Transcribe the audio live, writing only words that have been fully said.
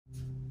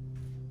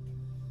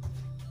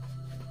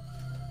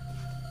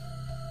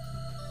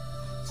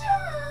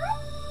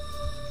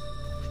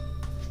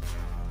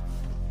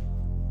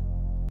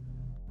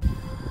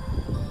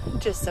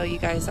just so you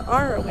guys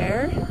are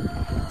aware,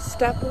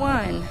 step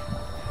 1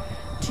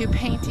 to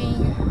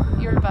painting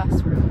your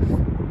bus roof,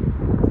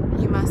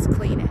 you must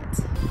clean it.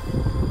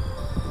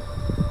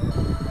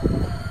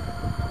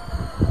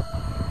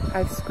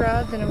 I've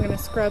scrubbed and I'm going to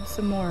scrub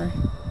some more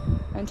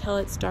until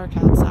it's dark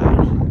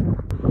outside.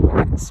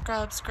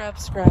 Scrub, scrub,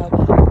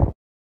 scrub.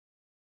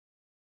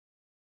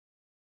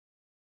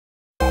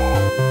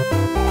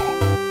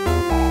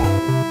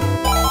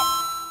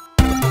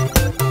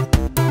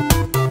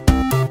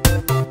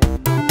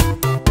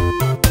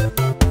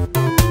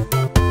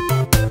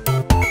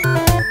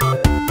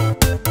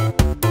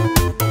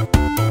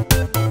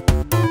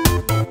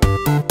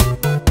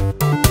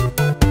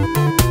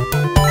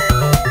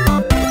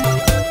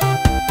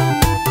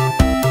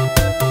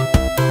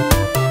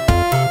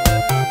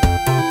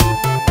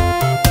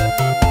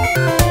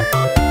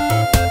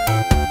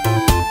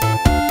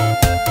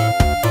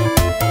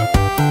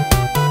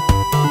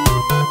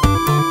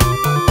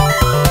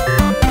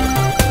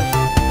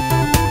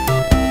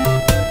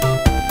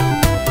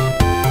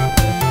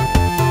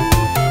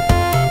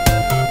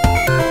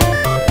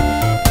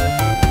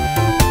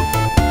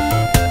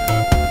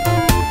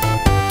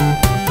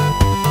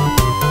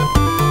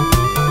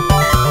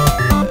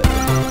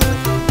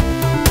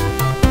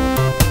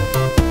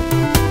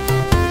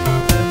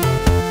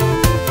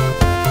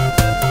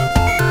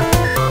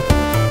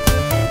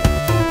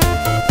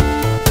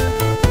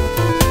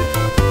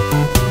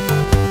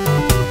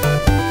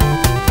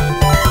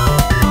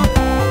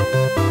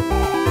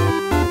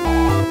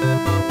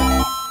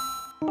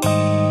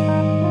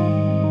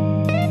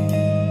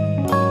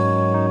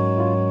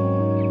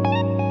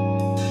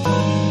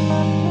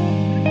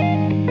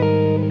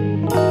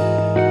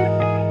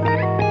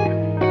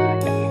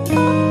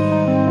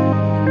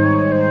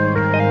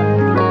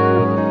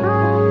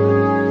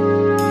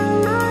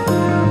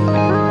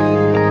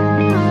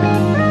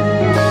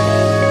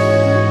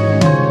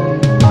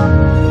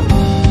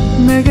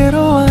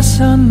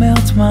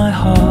 Melt my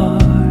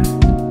heart.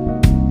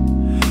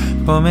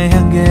 봄의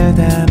향기를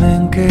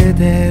담은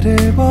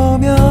그대를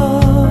보며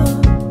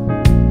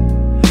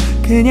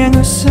그냥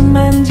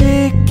웃음만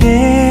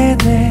짓게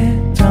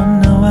돼.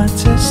 Don't know what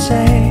to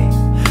say.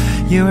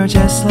 You are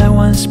just like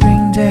one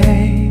spring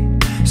day.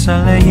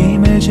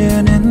 설레임을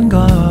주는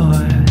걸.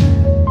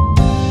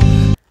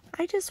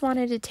 I just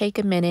wanted to take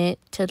a minute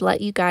to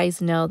let you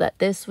guys know that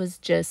this was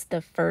just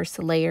the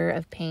first layer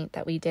of paint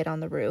that we did on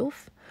the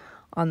roof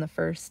on the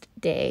first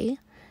day.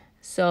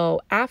 So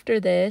after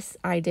this,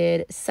 I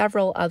did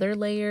several other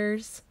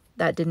layers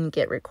that didn't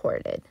get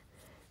recorded.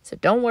 So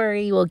don't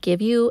worry, we'll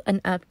give you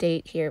an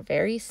update here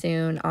very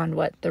soon on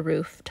what the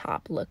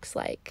rooftop looks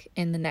like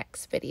in the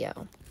next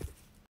video.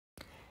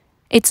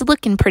 It's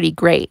looking pretty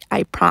great,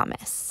 I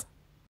promise.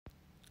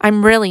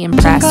 I'm really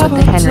impressed with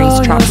the Henry's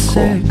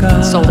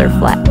Tropical Solar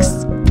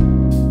Flex.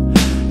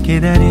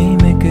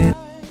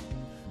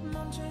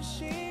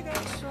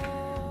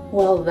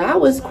 Well, that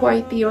was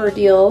quite the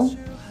ordeal.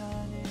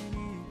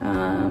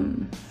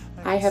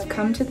 I have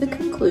come to the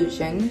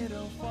conclusion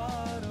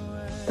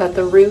that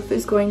the roof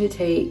is going to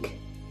take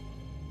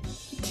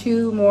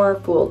 2 more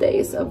full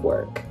days of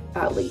work,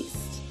 at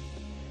least,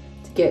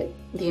 to get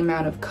the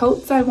amount of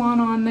coats I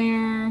want on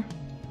there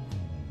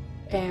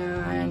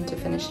and to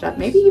finish it up.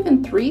 Maybe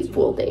even 3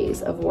 full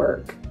days of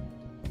work.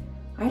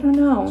 I don't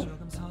know.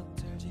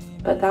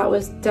 But that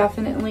was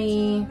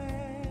definitely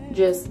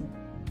just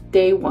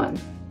day 1.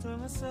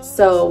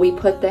 So we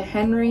put the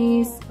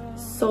Henry's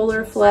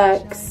Solar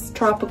Flex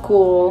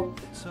Tropical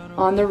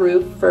on the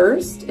roof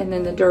first, and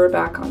then the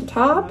Duraback on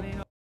top.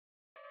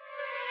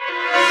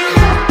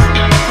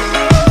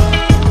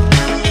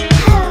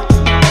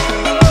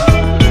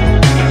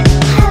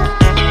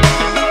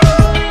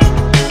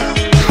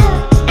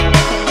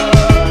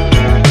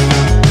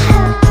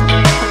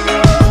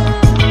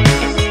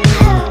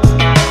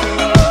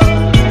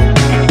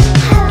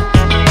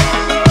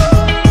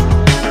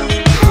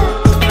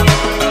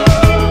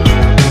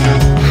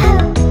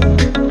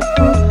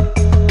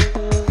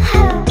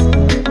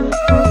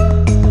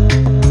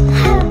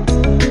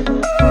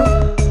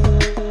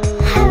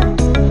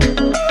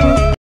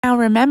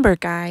 Remember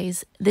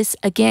guys, this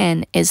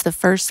again is the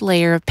first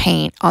layer of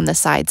paint on the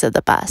sides of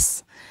the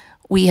bus.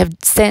 We have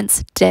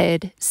since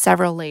did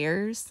several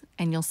layers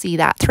and you'll see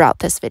that throughout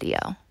this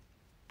video.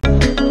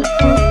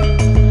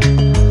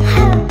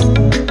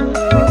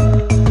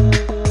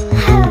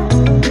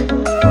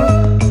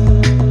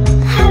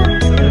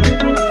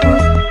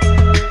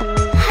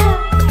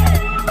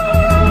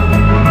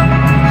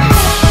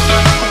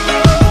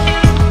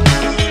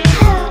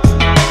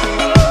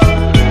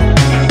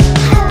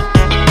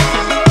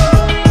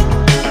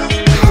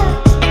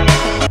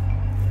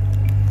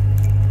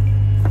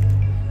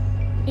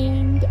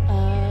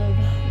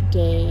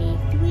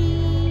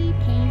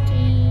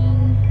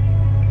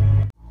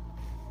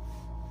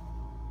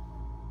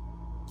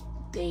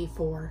 Day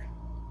 4,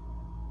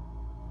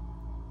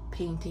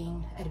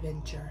 painting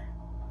adventure.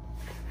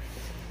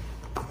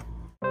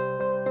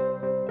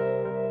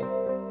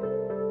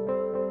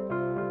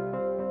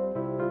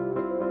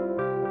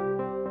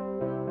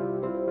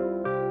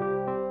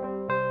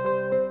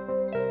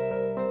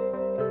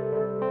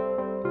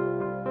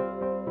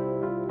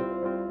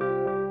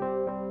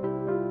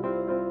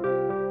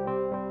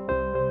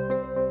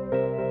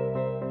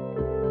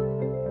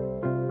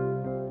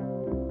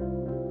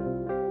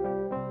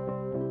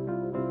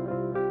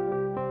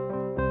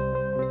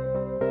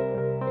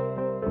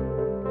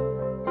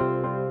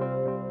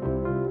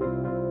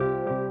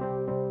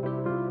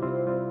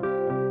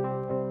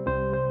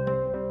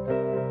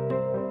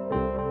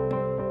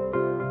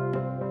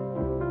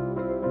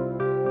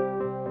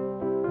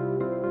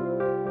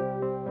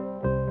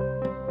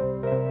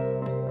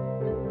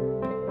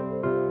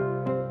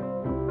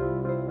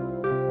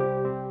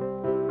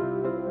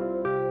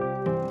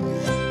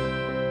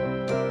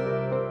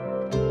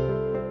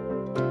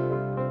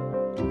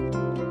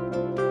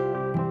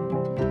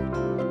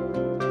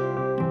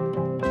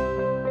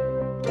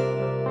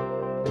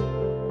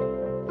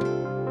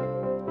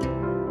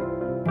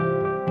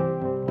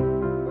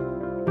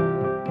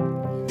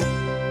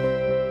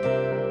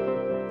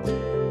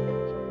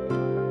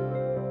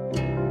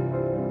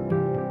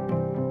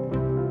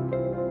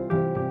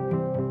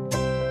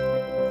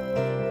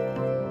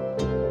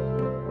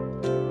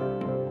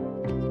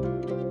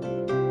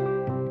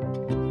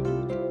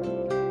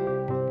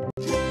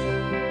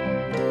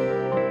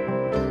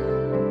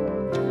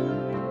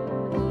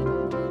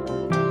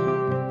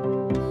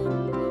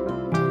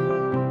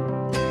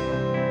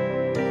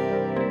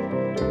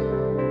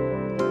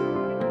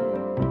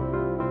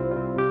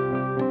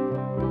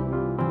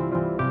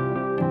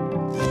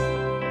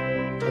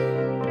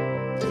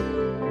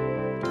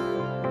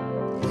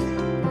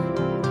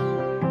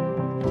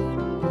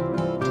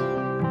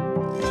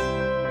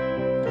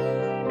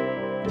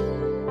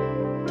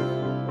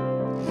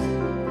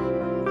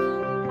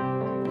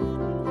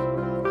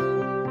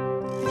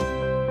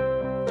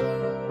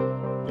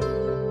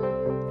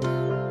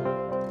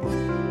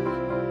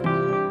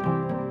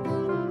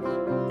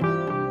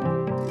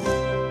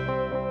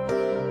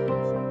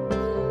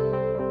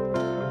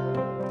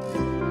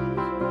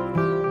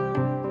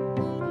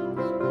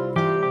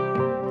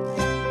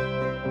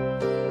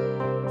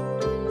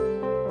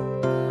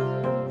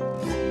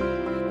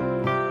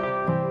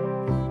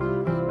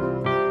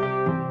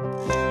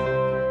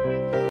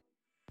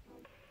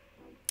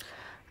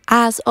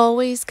 As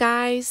always,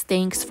 guys,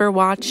 thanks for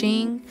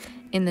watching.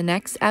 In the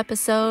next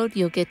episode,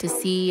 you'll get to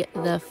see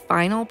the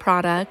final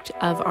product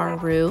of our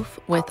roof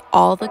with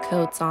all the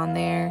coats on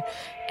there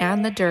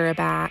and the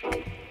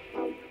Duraback.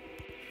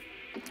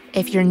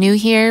 If you're new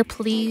here,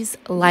 please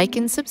like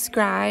and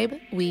subscribe.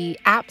 We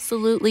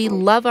absolutely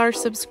love our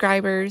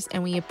subscribers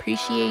and we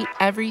appreciate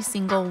every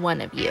single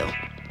one of you.